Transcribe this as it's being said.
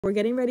We're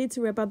getting ready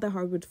to rip out the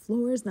hardwood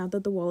floors now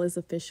that the wall is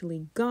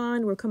officially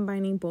gone. We're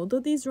combining both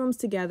of these rooms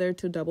together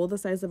to double the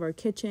size of our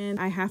kitchen.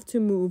 I have to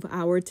move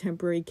our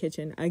temporary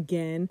kitchen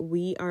again.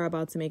 We are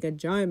about to make a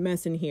giant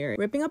mess in here.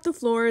 Ripping up the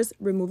floors,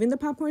 removing the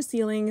popcorn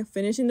ceiling,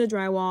 finishing the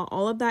drywall,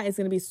 all of that is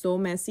going to be so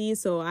messy.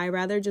 So I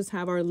rather just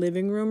have our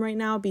living room right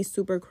now be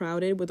super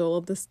crowded with all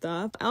of the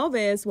stuff.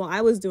 Elvis, while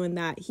I was doing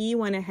that, he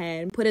went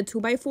ahead and put a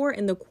 2x4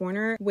 in the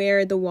corner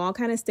where the wall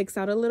kind of sticks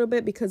out a little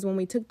bit, because when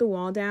we took the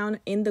wall down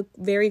in the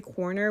very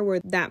corner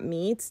where that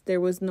meets, there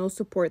was no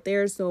support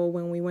there. So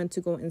when we went to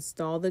go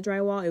install the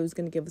drywall, it was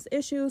going to give us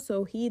issues.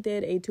 So he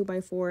did a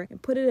 2x4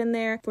 and put it in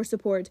there for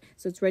support,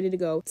 so it's ready to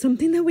go.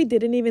 Something that we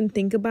didn't even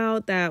think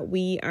about that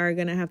we are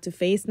gonna have to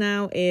face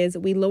now is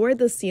we lowered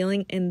the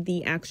ceiling in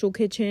the actual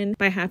kitchen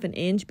by 1/2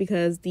 inch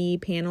because the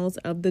panels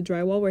of the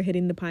drywall were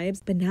hitting the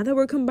pipes. But now that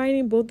we're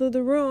combining both of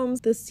the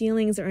rooms, the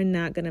ceilings are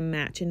not gonna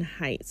match in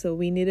height. So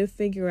we need to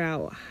figure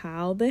out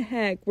how the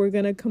heck we're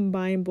gonna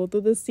combine both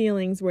of the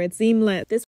ceilings where it's seamless. This